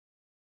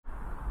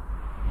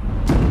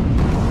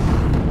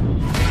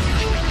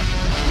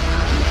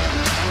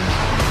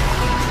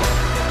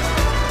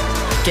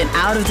Get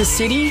out of the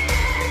city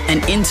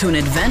and into an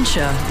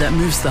adventure that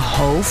moves the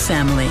whole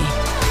family.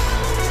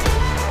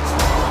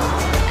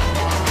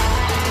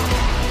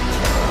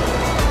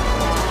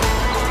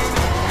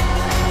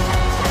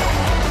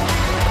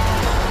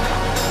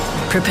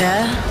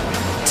 Prepare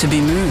to be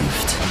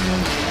moved.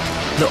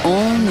 The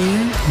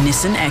all-new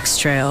Nissan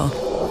X-Trail.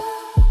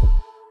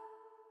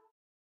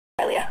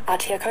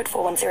 RTO code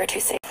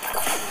 41026.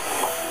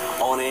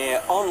 On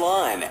air,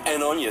 online,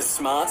 and on your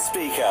smart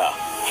speaker.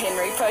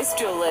 Henry Post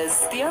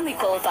Jewellers, the only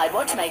qualified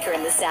watchmaker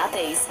in the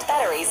southeast.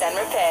 Batteries and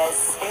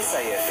repairs.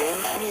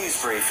 SAFM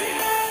News Briefing.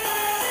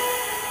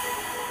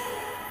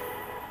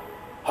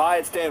 Hi,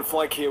 it's Dan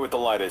Flake here with the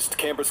latest.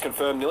 Canberra's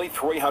confirmed nearly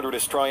 300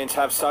 Australians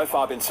have so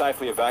far been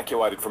safely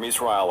evacuated from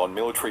Israel on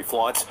military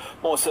flights.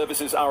 More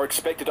services are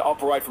expected to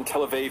operate from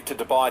Tel Aviv to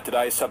Dubai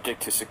today,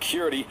 subject to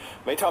security.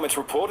 Meantime, it's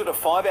reported a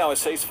 5-hour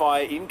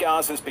ceasefire in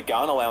Gaza has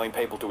begun, allowing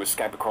people to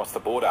escape across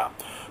the border.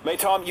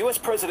 Meantime, US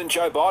President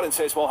Joe Biden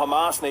says while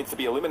Hamas needs to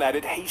be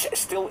eliminated, he's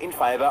still in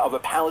favour of a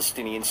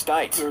Palestinian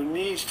state. There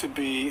needs to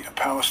be a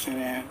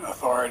Palestinian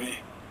Authority.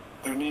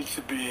 There needs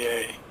to be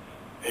a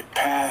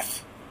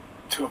path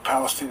to a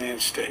Palestinian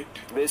state.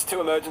 There's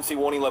 2 emergency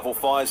warning level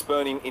fires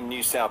burning in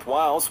New South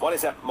Wales. One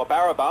is at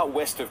Mabaraba,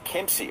 west of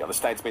Kempsey on the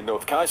state's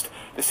mid-north coast.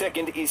 The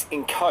second is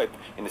in Cope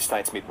in the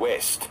state's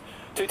midwest.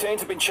 2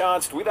 teens have been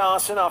charged with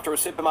arson after a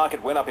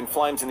supermarket went up in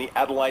flames in the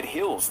Adelaide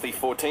Hills. The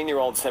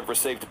 14-year-olds have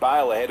received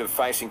bail ahead of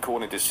facing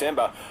court in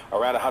December.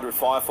 Around 100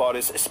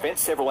 firefighters spent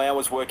several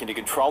hours working to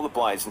control the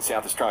blaze in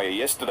South Australia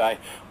yesterday,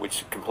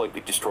 which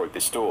completely destroyed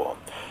the store.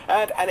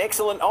 And an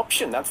excellent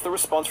option. That's the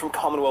response from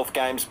Commonwealth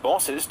Games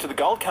bosses to the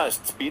Gold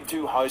Coast's bid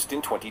to host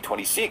in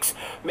 2026.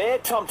 Mayor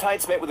Tom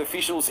Tate's met with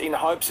officials in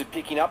hopes of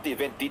picking up the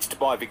event ditched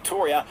by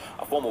Victoria.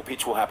 A formal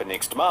pitch will happen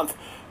next month.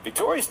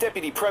 Victoria's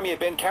Deputy Premier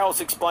Ben Carroll's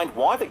explained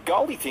why the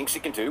Goldie thinks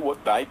it can do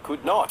what they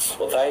could not.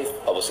 Well, they've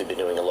obviously been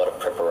doing a lot of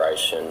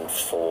preparation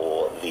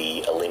for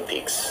the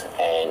Olympics,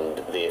 and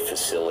their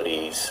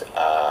facilities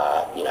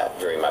are,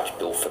 very much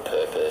built for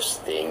purpose.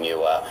 They're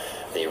newer,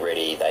 they're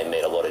ready. They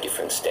meet a lot of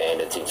different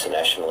standards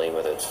internationally,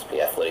 whether it's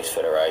the Athletics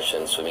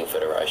Federation, Swimming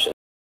Federation.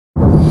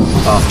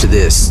 After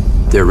this,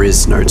 there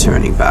is no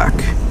turning back.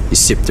 You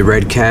sip the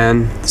red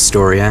can, the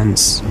story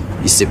ends.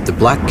 You sip the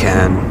black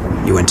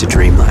can, you enter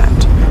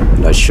dreamland.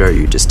 And I show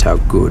you just how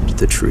good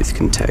the truth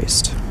can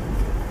taste.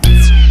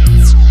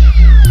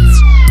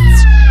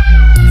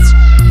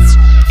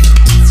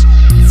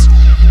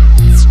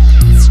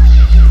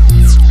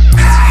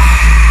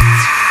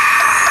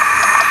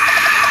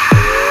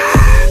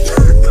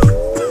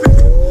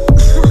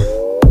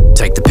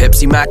 Take the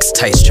Pepsi Max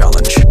Taste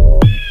Challenge.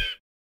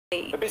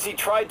 A busy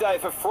trade day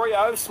for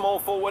Freo. Small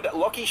forward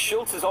Lockie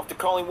Schultz is off to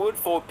Collingwood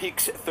for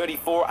picks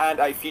 34 and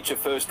a future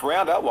first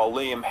rounder, while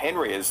Liam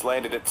Henry has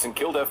landed at St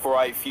Kilda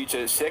for a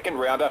future second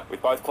rounder,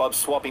 with both clubs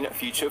swapping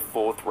future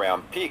 4th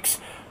round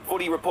picks.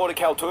 Footy reporter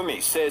Cal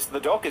Toomey says the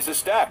Dockers are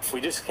stacked. We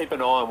just keep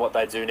an eye on what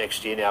they do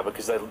next year now,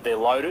 because they're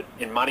loaded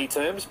in money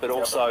terms, but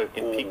also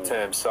in pick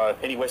terms. So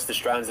any West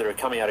Australians that are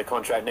coming out of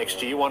contract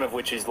next year, one of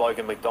which is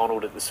Logan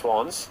McDonald at the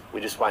Swans,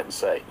 we just wait and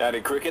see. And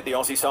in cricket, the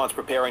Aussie side's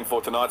preparing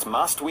for tonight's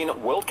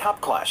must-win World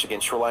Cup clash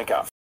against Sri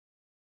Lanka.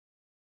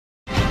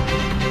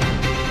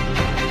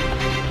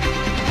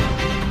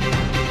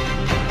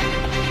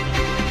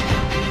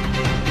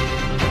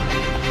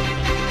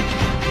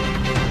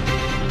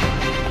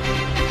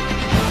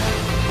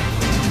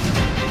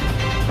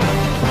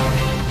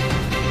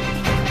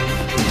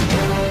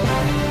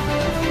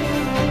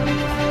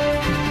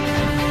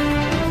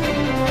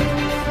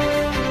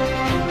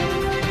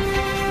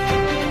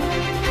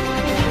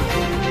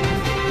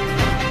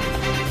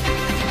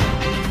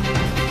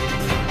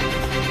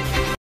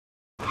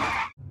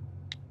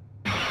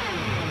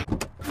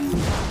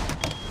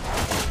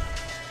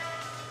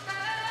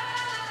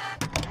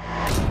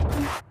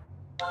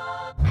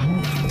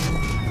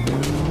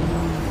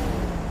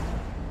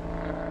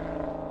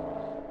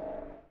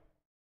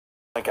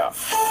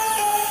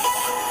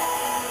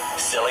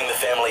 Selling the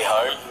family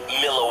home?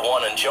 Miller,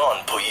 Juan and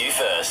John put you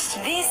first.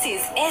 This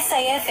is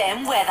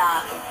SAFM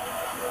weather.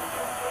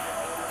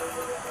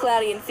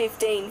 Cloudy and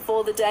 15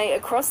 for the day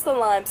across the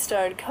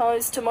Limestone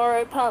coast.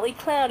 Tomorrow, partly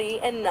cloudy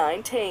and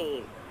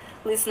 19.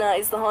 Listener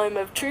is the home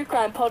of true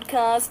crime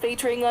podcasts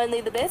featuring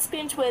only the best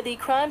binge-worthy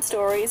crime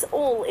stories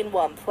all in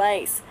one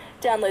place.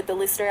 Download the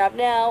Listener app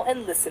now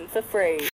and listen for free.